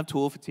 We have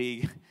tool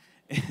fatigue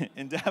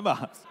in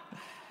DevOps.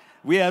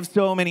 We have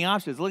so many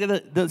options. Look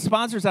at the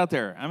sponsors out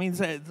there. I mean,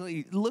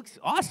 it looks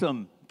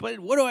awesome, but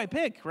what do I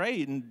pick,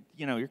 right? And,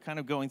 you're kind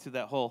of going through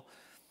that whole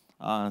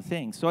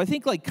thing. So I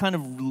think like kind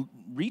of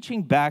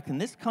reaching back, and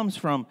this comes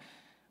from,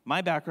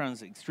 my background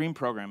is extreme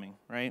programming,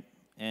 right?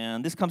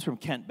 And this comes from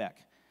Kent Beck.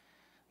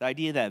 The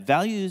idea that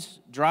values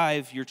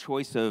drive your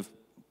choice of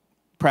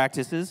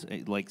practices,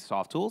 like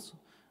soft tools,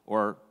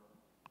 or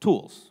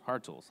tools,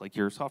 hard tools, like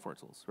your software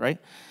tools, right?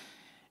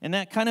 And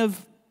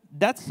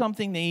that's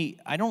something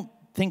I don't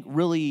think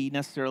really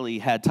necessarily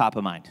had top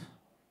of mind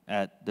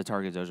at the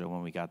Target Dojo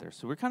when we got there.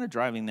 So we're kind of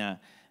driving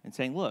that and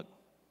saying, look,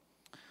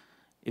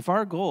 if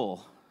our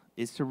goal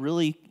is to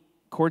really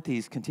court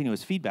these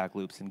continuous feedback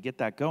loops and get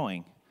that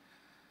going,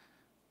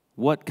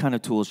 what kind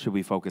of tools should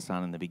we focus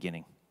on in the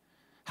beginning?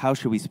 How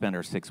should we spend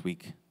our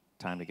 6-week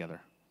time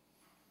together?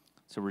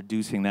 So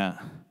reducing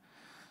that.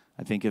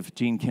 I think if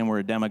Gene Kim were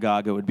a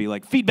demagogue, it would be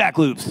like feedback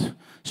loops.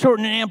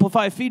 Shorten and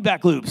amplify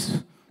feedback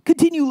loops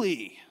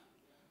continually.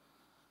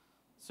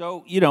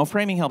 So,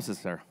 framing helps us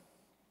there.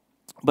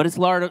 But it's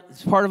part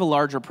of a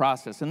larger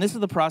process. And this is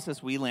the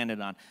process we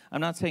landed on.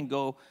 I'm not saying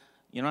I'm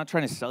not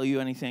trying to sell you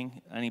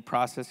anything, any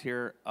process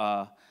here.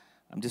 I'm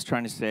just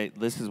trying to say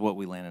this is what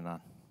we landed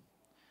on.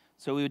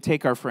 So we would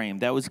take our frame.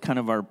 That was kind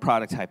of our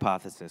product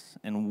hypothesis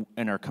and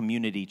our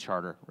community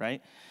charter,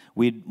 right?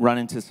 We'd run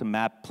into some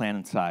map, plan,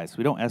 and size.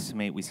 We don't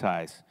estimate, we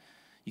size.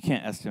 You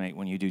can't estimate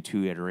when you do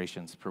 2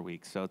 iterations per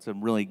week. So it's a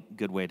really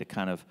good way to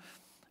kind of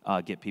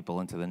get people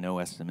into the no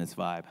estimates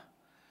vibe,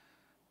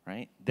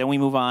 right? Then we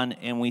move on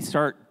and we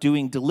start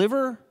doing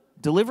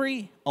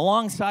delivery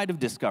alongside of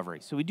discovery.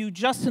 So we do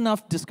just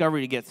enough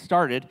discovery to get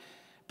started,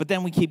 but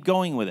then we keep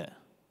going with it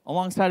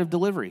alongside of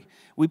delivery.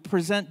 We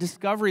present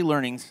discovery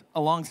learnings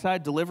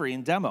alongside delivery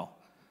and demo,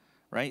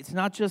 right? It's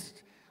not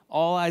just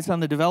all eyes on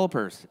the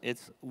developers.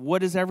 It's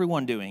what is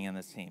everyone doing in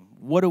this team?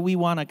 What do we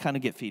want to kind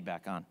of get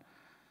feedback on?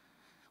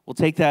 We'll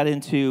take that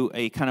into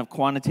a kind of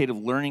quantitative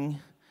learning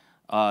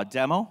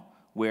demo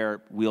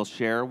where we'll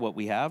share what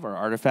we have, our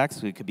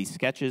artifacts. It could be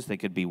sketches, they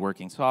could be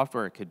working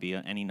software, it could be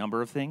any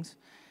number of things.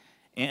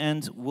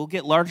 And we'll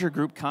get larger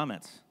group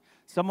comments.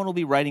 Someone will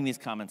be writing these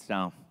comments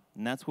down,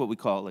 and that's what we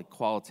call like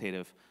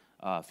qualitative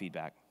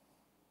feedback.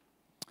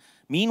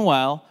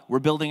 Meanwhile, we're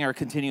building our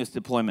continuous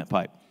deployment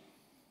pipe.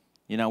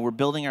 We're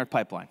building our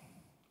pipeline.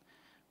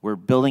 We're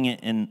building it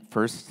in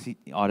first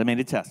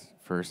automated tests,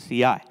 first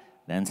CI,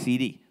 then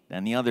CD,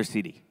 then the other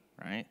CD,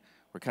 right?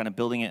 We're kind of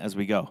building it as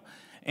we go.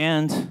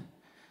 And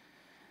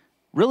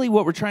really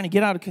what we're trying to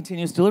get out of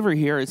continuous delivery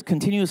here is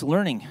continuous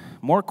learning,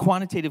 more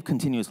quantitative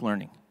continuous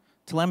learning,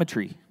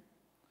 telemetry.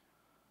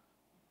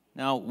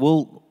 Now,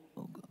 we'll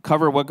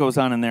cover what goes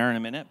on in there in a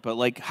minute, but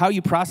like how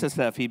you process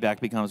that feedback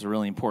becomes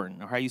really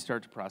important, or how you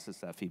start to process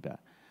that feedback.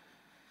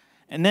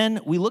 And then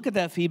we look at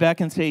that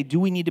feedback and say, do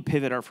we need to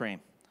pivot our frame?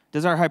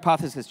 Does our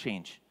hypothesis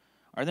change?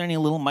 Are there any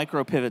little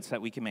micro pivots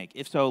that we can make?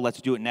 If so, let's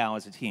do it now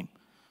as a team.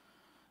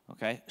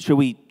 Okay? Should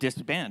we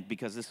disband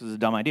because this was a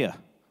dumb idea?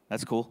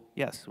 That's cool.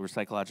 Yes, we're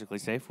psychologically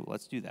safe. Well,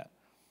 let's do that.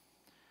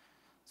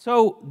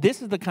 So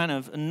this is the kind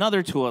of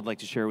another tool I'd like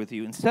to share with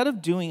you. Instead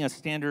of doing a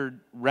standard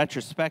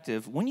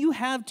retrospective, when you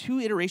have 2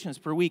 iterations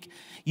per week,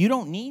 you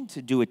don't need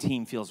to do a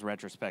team feels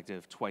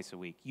retrospective twice a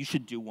week. You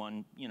should do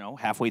one,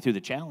 halfway through the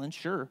challenge,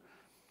 sure.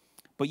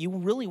 But you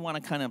really want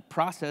to kind of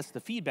process the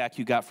feedback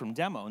you got from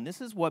demo. And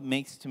this is what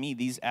makes, to me,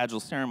 these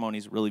Agile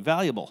ceremonies really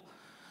valuable.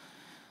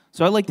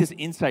 So I like this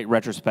insight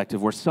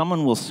retrospective where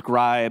someone will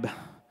scribe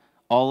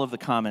all of the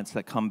comments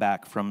that come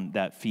back from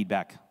that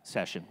feedback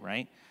session,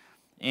 right?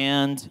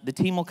 And the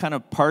team will kind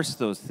of parse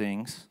those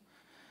things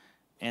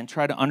and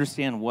try to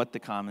understand what the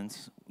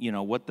comments,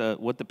 what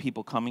the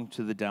people coming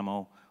to the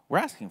demo were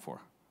asking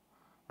for,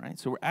 right?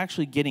 So we're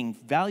actually getting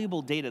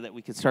valuable data that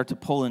we could start to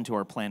pull into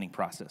our planning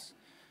process.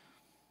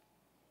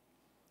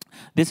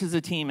 This is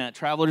a team at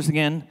Travelers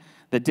again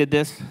that did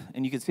this,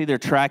 and you can see they're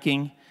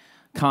tracking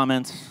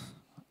comments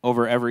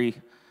over every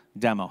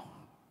demo.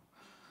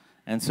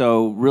 And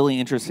so really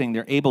interesting,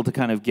 they're able to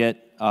kind of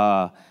get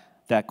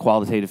that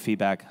qualitative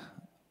feedback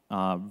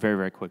very,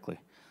 very quickly.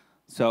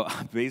 So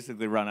I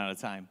basically run out of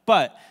time.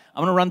 But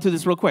I'm going to run through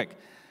this real quick.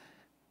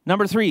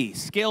 Number 3,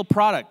 scale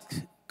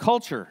product.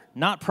 Culture,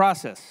 not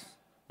process.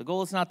 The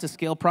goal is not to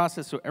scale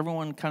process so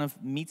everyone kind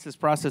of meets this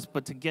process,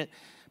 but to get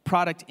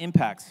product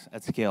impacts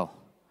at scale.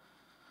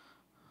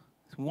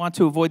 We want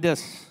to avoid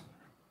this,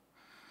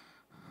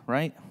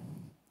 right?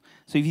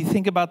 So if you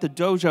think about the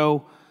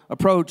dojo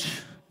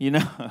approach,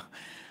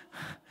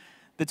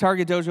 the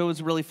target dojo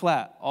is really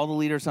flat. All the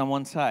leaders on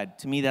one side.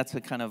 To me, that's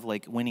a kind of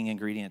like winning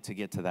ingredient to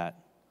get to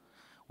that.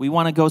 We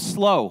want to go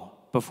slow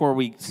before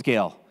we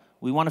scale.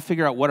 We want to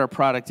figure out what our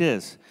product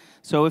is.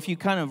 So if you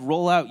kind of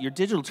roll out your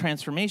digital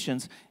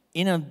transformations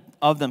in and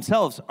of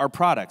themselves are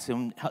products,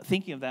 and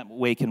thinking of that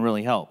way can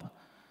really help.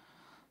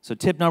 So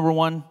tip number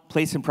 1,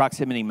 place and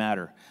proximity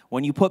matter.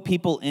 When you put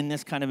people in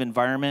this kind of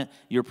environment,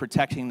 you're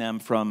protecting them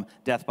from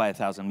death by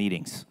 1,000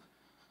 meetings.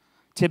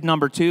 Tip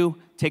number 2,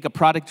 take a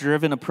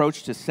product-driven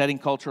approach to setting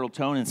cultural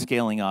tone and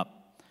scaling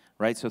up,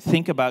 right? So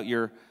think about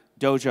your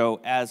dojo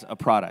as a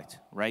product,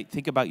 right?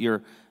 Think about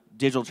your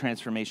digital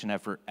transformation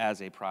effort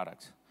as a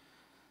product.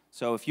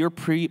 So if you're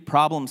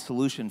problem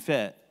solution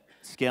fit,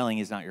 scaling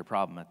is not your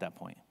problem at that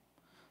point.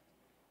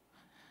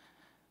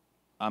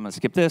 I'm going to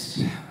skip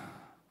this.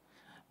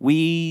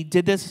 We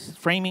did this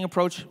framing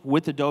approach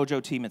with the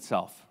dojo team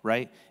itself,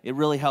 right? It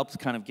really helps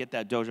kind of get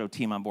that dojo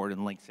team on board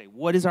and say,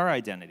 what is our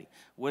identity?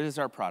 What is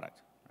our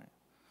product?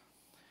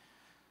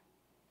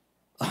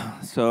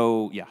 Right?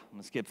 So, yeah, I'm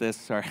going to skip this.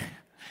 Sorry.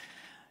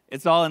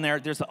 It's all in there.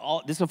 This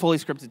is a fully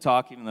scripted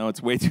talk, even though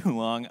it's way too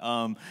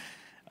long.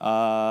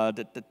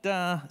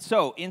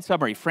 So, in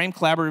summary, frame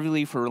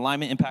collaboratively for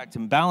alignment, impact,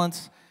 and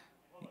balance.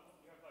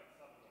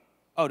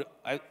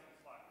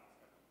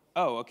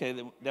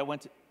 Okay. That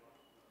went to...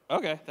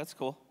 Okay, that's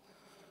cool.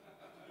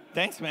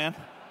 Thanks, man.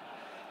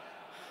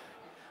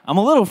 I'm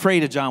a little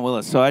afraid of John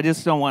Willis, so I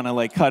just don't want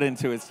to cut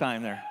into his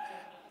time there.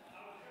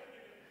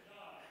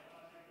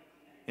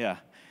 Yeah,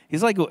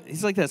 he's like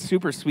that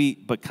super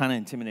sweet but kind of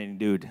intimidating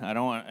dude. I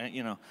don't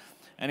want,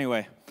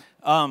 Anyway,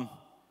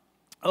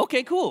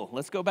 okay, cool.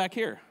 Let's go back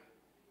here.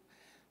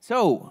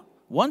 So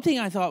one thing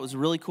I thought was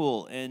really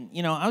cool, and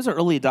I was an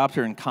early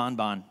adopter in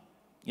Kanban,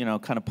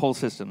 kind of pull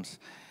systems,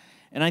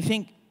 and I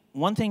think.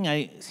 One thing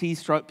I see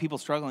people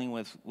struggling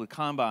with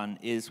Kanban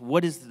is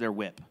what is their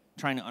WIP,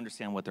 trying to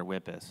understand what their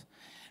WIP is.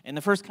 And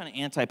the first kind of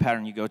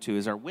anti-pattern you go to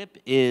is our WIP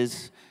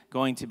is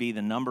going to be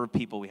the number of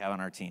people we have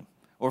on our team.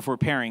 Or if we're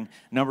pairing,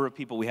 number of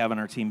people we have on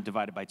our team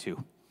divided by 2,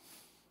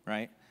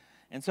 right?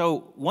 And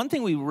so one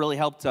thing we really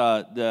helped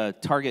the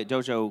target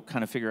dojo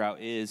kind of figure out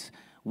is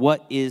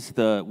what is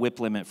the WIP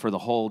limit for the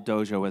whole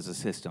dojo as a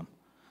system.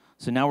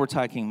 So now we're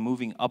talking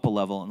moving up a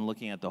level and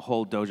looking at the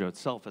whole dojo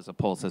itself as a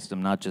pull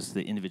system, not just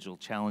the individual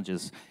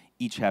challenges,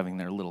 each having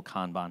their little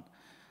Kanban,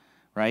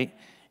 right?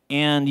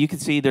 And you can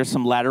see there's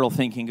some lateral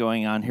thinking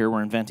going on here.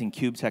 We're inventing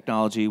cube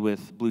technology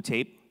with blue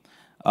tape.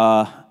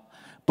 But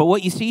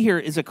what you see here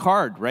is a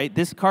card, right?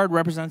 This card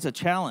represents a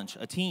challenge,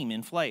 a team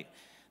in flight.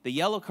 The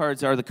yellow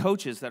cards are the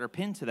coaches that are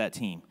pinned to that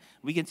team.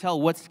 We can tell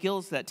what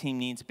skills that team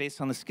needs based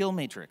on the skill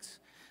matrix.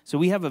 So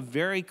we have a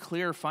very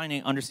clear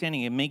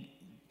understanding and make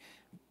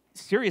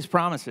serious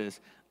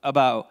promises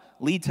about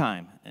lead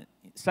time.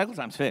 Cycle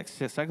time's fixed.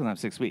 Cycle time's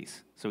 6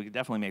 weeks. So we could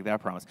definitely make that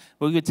promise.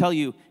 But we could tell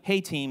you,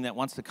 hey, team that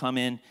wants to come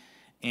in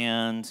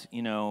and,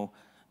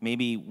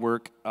 maybe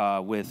work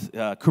with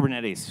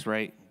Kubernetes,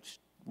 right? Which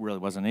really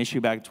wasn't an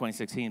issue back in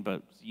 2016,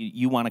 but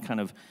you want to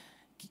kind of,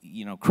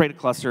 create a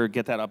cluster,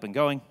 get that up and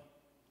going.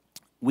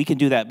 We can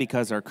do that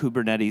because our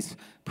Kubernetes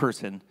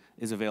person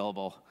is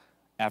available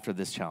after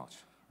this challenge.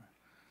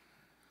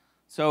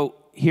 So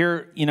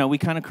here, we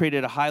kind of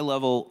created a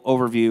high-level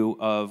overview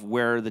of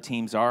where the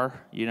teams are,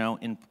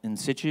 in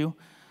situ.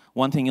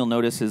 One thing you'll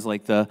notice is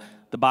the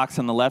box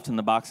on the left and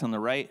the box on the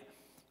right.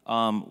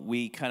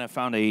 We kind of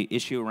found an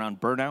issue around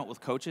burnout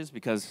with coaches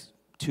because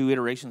 2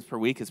 iterations per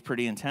week is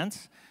pretty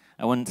intense.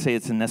 I wouldn't say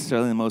it's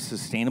necessarily the most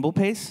sustainable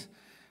pace,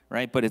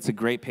 right? But it's a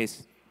great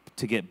pace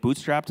to get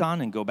bootstrapped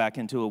on and go back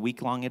into a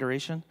week-long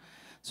iteration.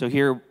 So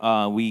here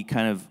we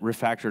kind of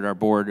refactored our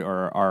board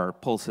or our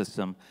pull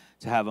system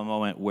to have a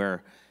moment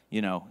where,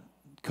 you know,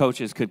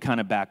 coaches could kind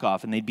of back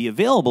off and they'd be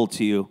available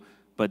to you,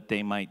 but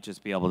they might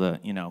just be able to,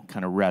 you know,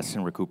 kind of rest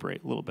and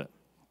recuperate a little bit.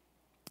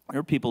 There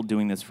are people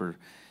doing this for,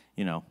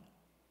 you know,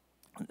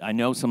 I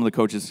know some of the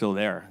coaches still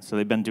there, so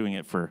they've been doing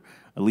it for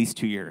at least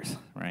 2 years,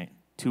 right?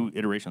 2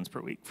 iterations per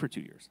week for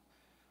 2 years.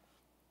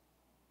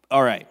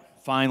 All right,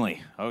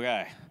 finally,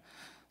 okay.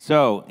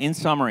 So in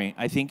summary,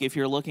 I think if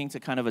you're looking to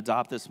kind of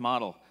adopt this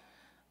model,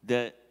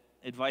 the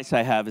advice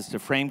I have is to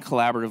frame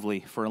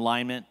collaboratively for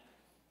alignment,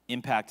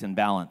 impact, and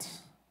balance,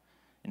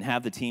 and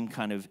have the team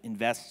kind of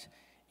invest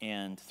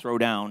and throw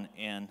down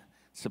and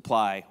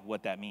supply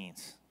what that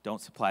means. Don't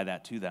supply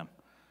that to them.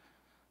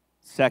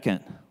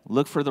 Second,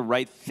 look for the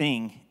right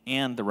thing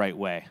and the right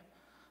way.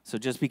 So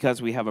just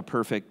because we have a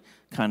perfect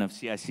kind of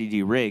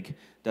CI/CD rig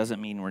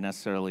doesn't mean we're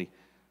necessarily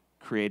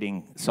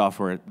creating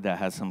software that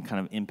has some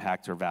kind of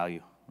impact or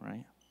value,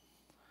 right?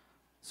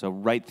 So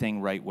right thing,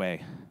 right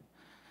way.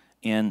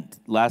 And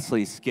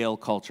lastly, scale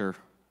culture,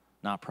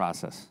 not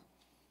process.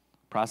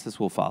 Process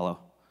will follow.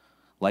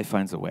 Life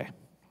finds a way.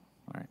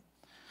 All right.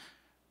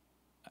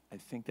 I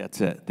think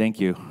that's it. Thank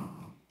you.